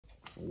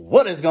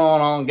What is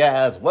going on,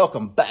 guys?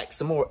 Welcome back.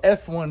 Some more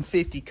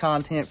F150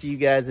 content for you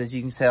guys. As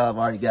you can tell, I've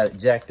already got it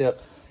jacked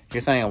up.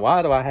 You're saying,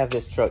 why do I have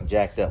this truck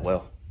jacked up?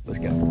 Well, let's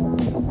go.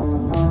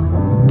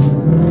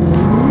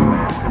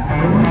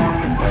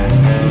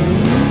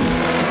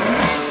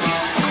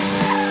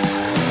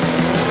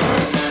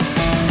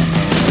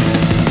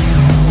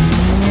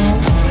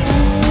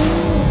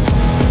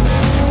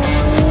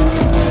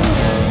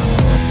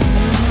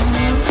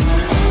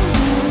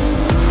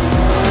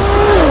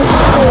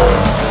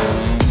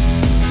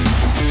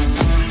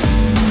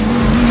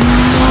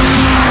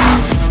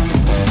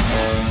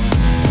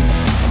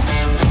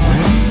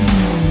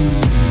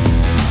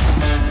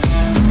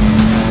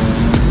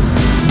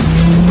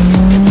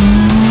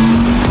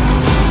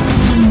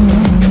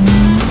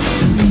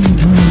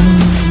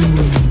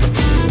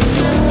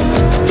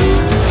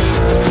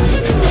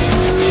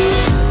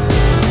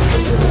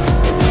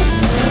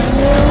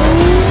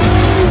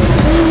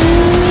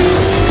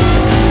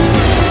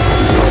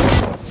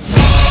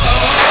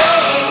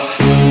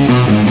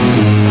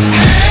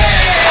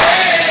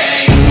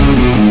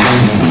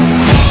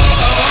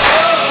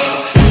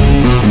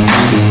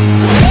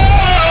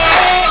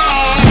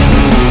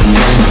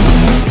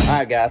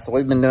 Guys, so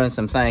we've been doing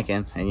some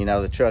thinking, and you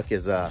know the truck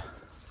is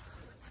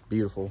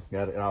beautiful,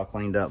 got it all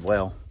cleaned up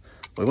well.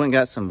 We went and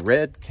got some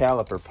red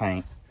caliper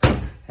paint,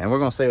 and we're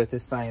gonna see what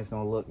this thing is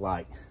gonna look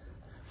like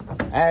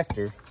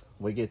after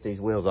we get these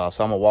wheels off.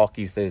 So I'm gonna walk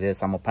you through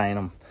this. I'm gonna paint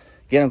them,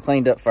 get them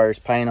cleaned up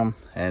first, paint them,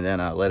 and then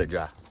let it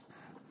dry.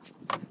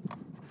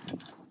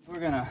 We're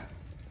gonna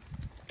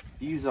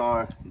use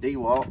our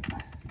D-Walk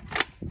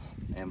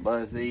and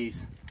buzz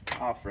these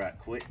off right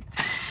quick.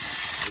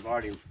 We've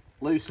already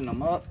loosened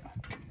them up.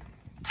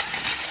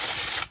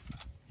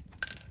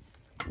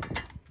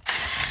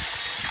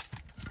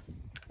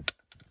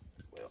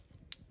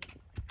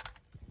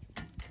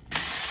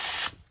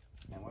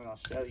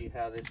 Show you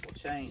how this will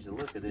change the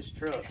look of this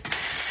truck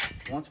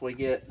once we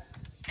get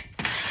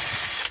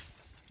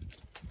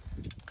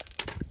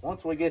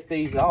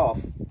these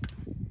off.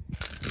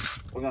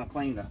 We're going to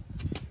clean the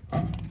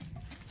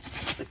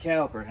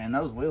caliper, and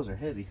those wheels are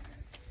heavy,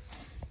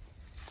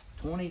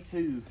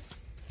 22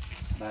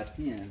 by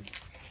 10,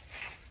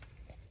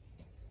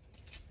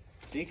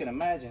 so you can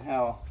imagine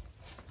how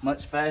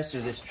much faster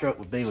this truck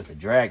would be with the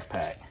drag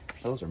pack.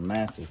 Those are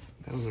massive.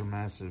 Those are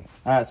massive.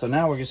 All right, so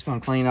now we're just going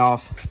to clean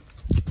off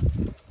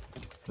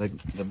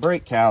the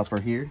brake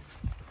caliper here.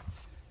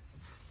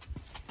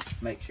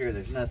 Make sure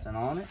there's nothing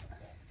on it.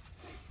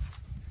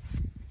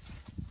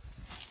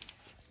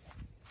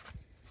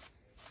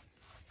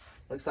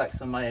 Looks like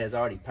somebody has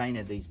already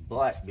painted these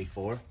black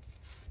before.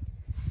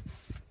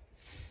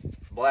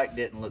 Black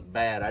didn't look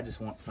bad. I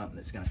just want something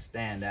that's going to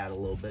stand out a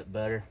little bit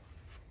better,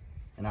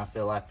 and I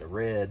feel like the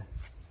red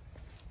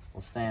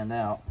will stand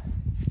out.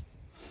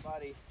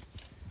 Everybody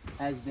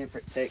has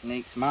different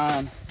techniques.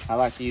 Mine, I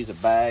like to use a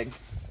bag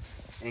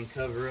and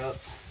cover up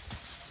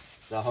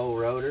the whole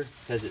rotor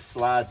because it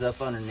slides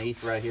up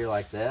underneath right here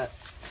like that.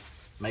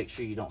 Make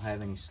sure you don't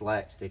have any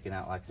slack sticking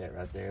out like that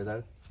right there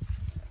though.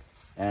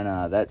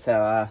 And that's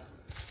how I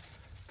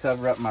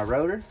cover up my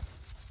rotor.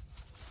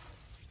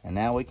 And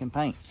now we can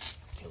paint.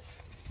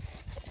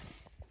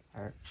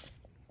 All right.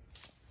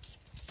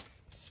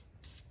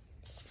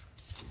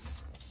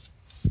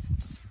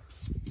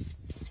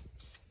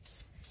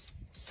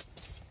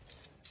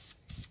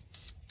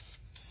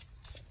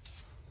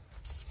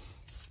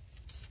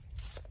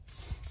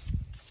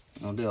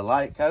 I'm gonna do a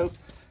light coat.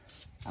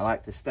 I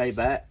like to stay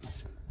back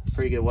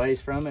pretty good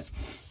ways from it.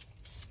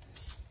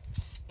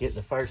 Get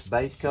the first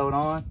base coat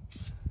on,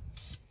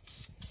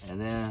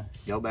 and then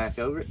go back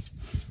over it.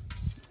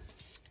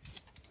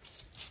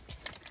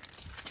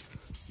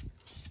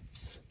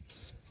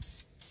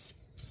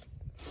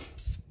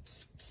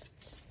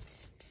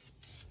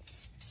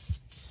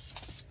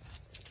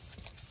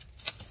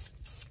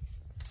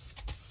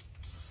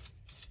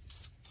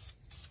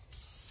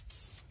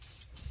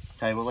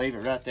 Okay, we'll leave it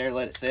right there,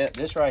 let it set.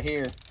 This right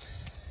here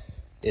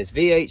is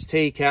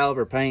VHT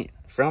caliper paint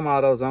from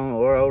AutoZone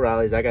or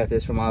O'Reilly's. I got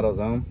this from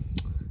AutoZone,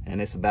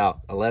 and it's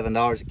about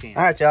 $11 a can.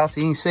 All right, y'all, so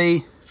you can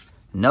see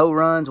no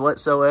runs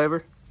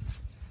whatsoever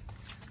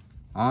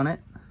on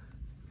it.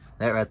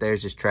 That right there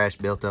is just trash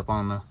built up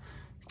on the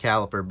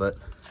caliper, but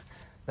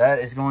that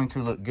is going to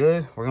look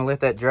good. We're gonna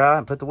let that dry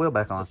and put the wheel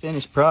back on. The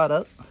finished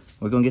product,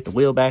 we're gonna get the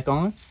wheel back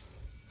on.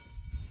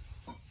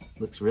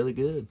 Looks really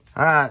good.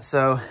 All right,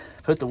 so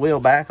put the wheel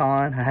back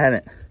on. I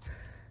haven't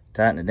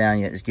tightened it down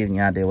yet, just giving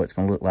you an idea what it's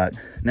gonna look like.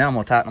 Now I'm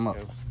gonna tighten them up.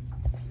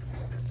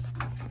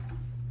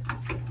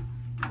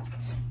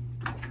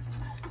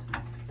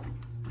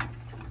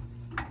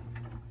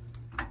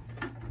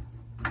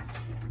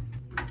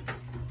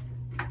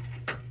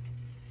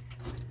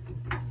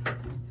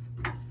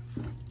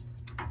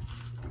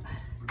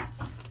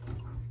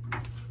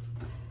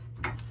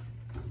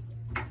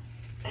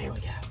 There we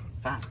go,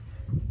 fine.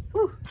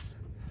 Whew.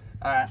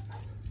 All right.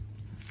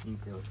 You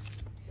can feel it.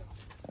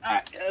 All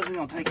right, guys, we're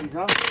gonna take these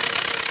off.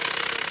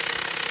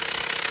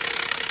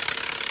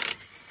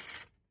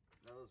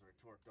 Those were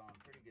torqued on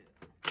pretty good.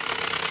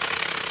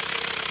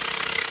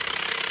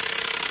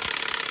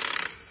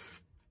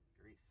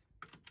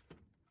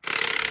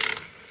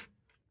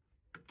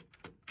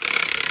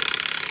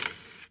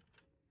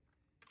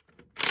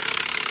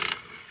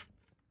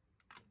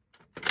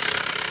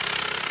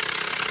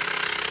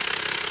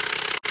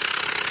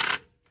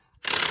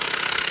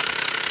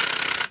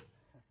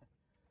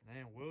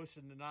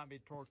 piston to not be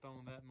torqued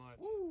on that much.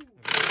 Woo.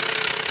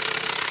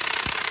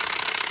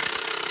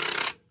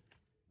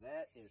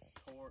 That is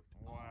torque.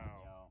 Wow.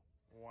 Y'all.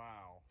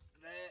 Wow.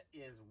 That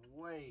is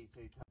way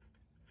too tough.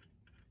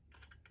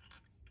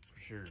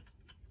 For sure.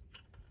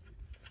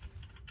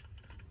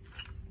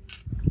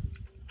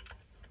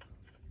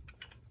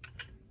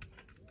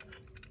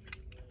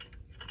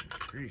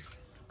 Grief.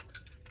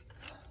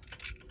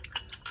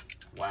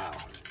 Wow.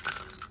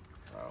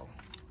 Wow.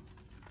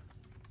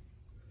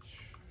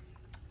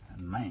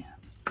 Man.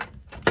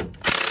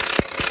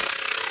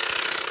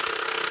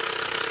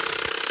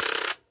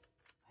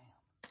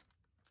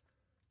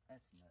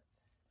 That's nuts.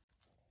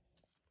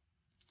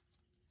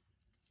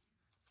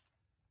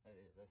 That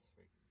is, that's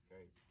freaking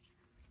crazy.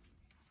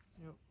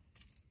 Yep.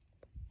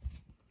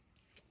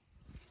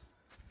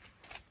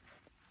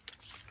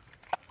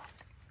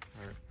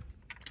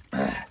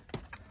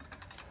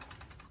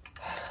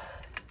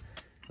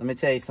 Let me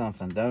tell you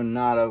something. Do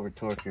not over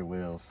torque your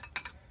wheels.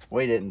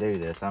 We didn't do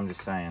this. I'm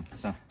just saying.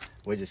 So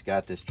we just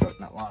got this truck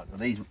not long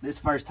ago. This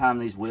first time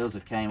these wheels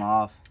have came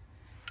off,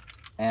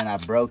 and I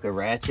broke a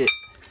ratchet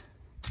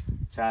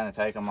trying to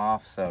take them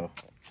off. So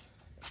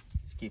just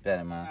keep that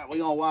in mind. All right,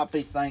 we're gonna wipe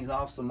these things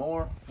off some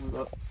more.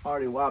 We've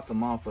already wiped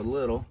them off a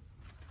little.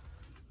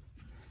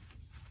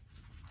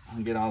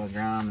 I'll get all the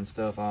grime and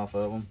stuff off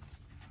of them.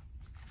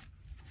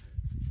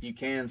 You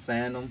can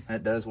sand them.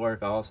 That does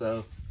work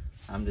also.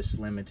 I'm just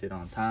limited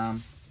on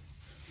time.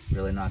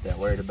 Really not that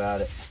worried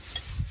about it.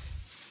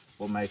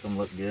 We'll make them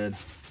look good.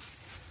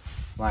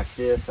 Like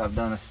this, I've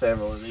done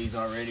several of these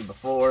already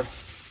before.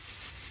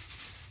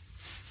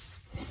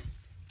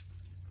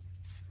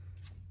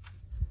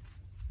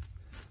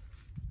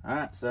 All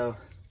right, so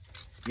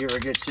give her a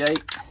good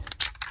shake.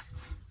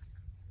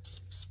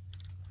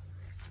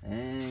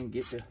 And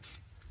get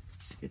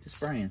to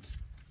spraying.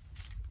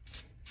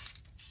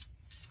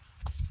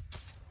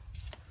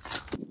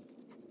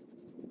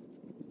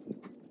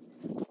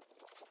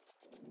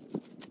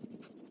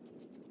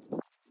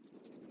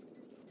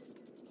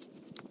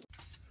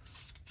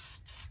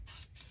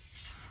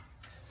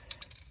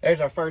 There's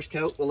our first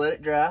coat. We'll let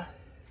it dry.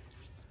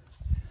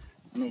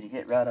 I need to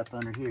hit right up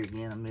under here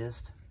again. I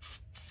missed.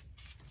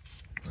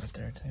 Right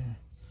there too.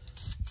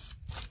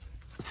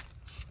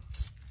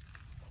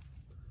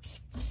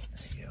 There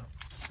you go.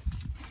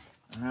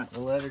 All right,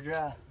 we'll let her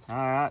dry. All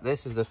right,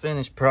 this is the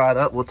finished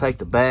product. We'll take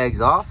the bags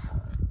off.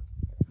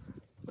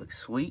 Looks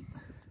sweet.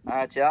 All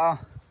right, y'all.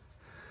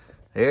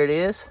 There it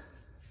is.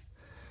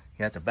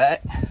 Got the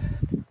back.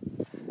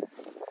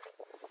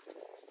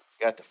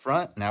 Got the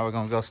front. Now we're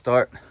gonna go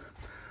start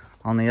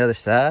on the other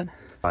side.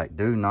 Like,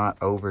 do not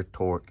over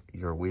torque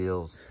your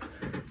wheels.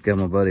 Got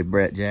my buddy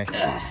Brett Jack.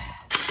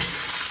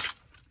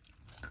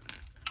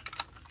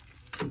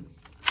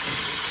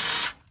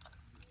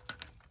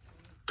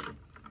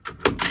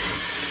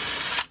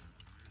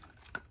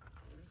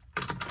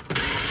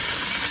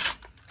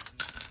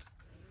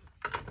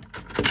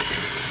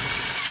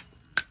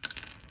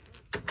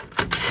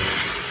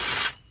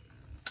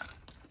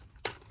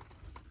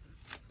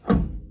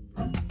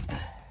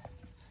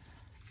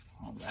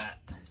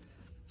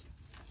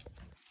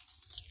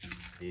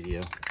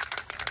 Video.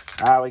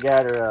 All right, we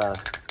got our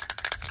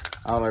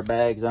all our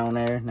bags on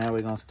there. Now we're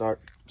gonna start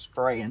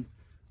spraying.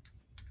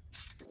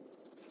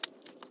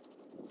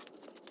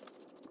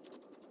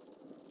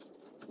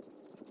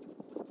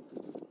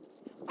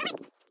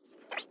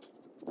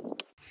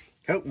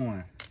 Coat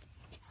one.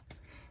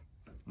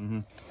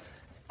 All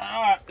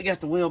right, we got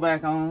the wheel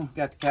back on.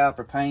 Got the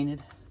caliper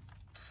painted,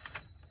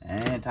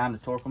 and time to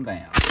torque them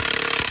down.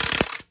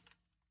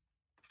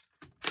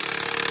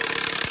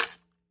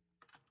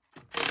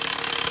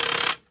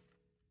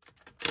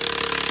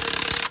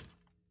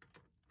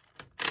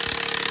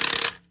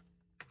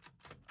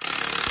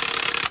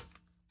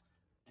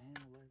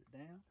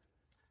 Down.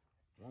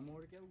 One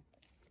more to go.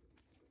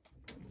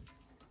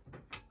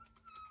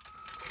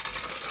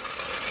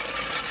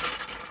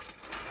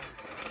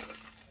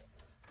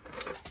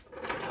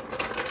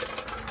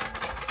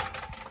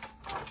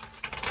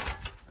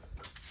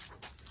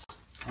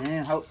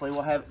 And hopefully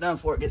we'll have it done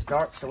before it gets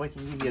dark so we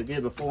can give you a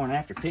good before and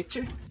after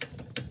picture.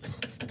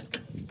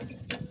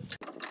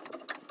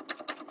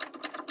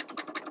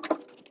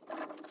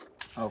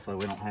 Hopefully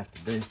we don't have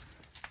to do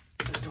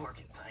the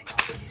torquing thing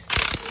on these.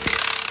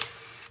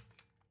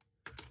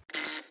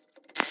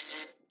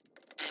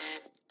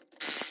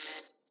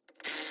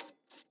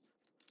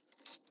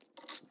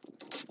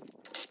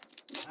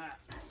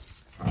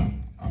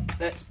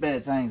 That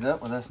sped things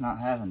up with us not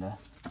having to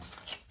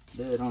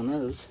do it on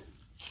those.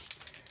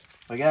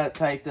 We got it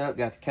taped up,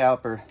 got the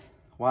caliper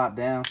wiped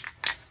down.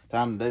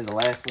 Time to do the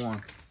last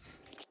one.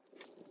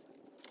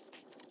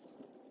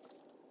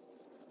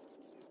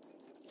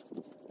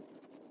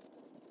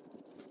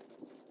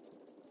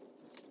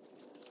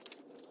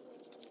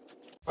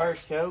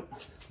 First coat,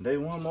 do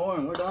one more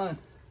and we're done.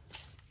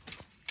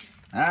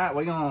 All right,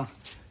 we're gonna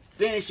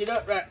finish it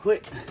up right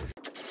quick.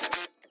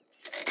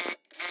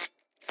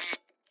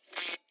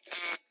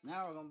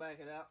 Now we're gonna back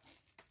it out,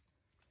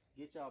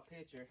 get y'all a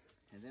picture,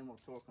 and then we'll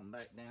torque them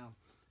back down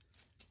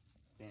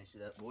finish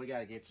it up. But we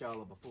gotta get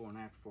y'all a before and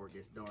after before it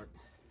gets dark.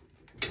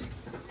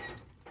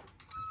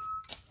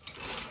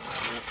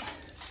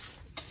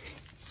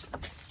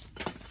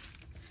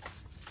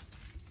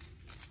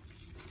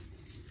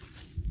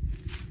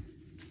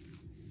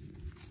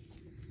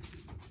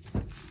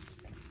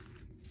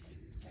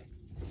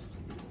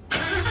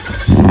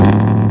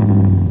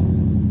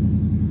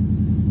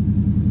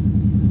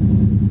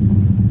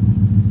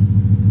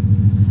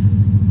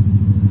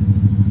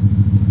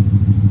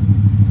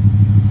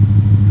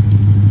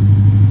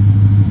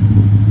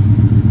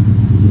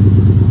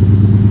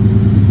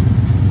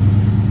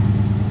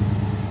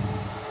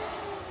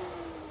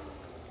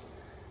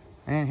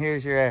 And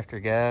here's your after,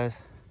 guys.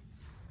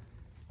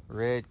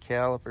 Red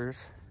calipers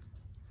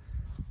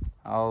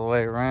all the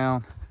way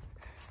around.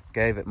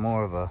 Gave it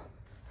more of a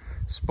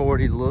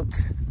sporty look.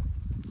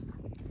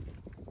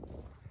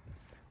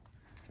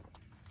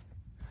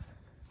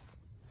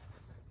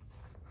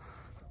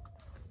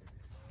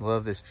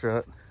 Love this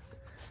truck.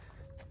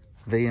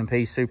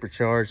 VMP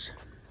supercharged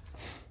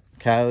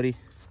Coyote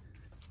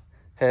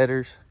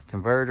headers,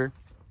 converter.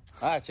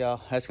 All right,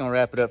 y'all, that's gonna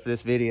wrap it up for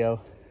this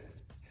video.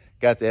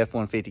 Got the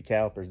F-150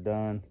 calipers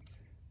done.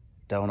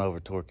 Don't over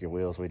torque your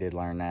wheels. We did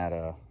learn that,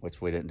 which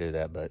we didn't do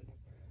that, but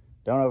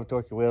don't over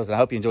torque your wheels. And I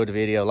hope you enjoyed the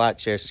video. Like,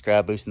 share,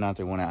 subscribe, boost the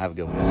 931 out. Have a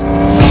good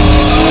one.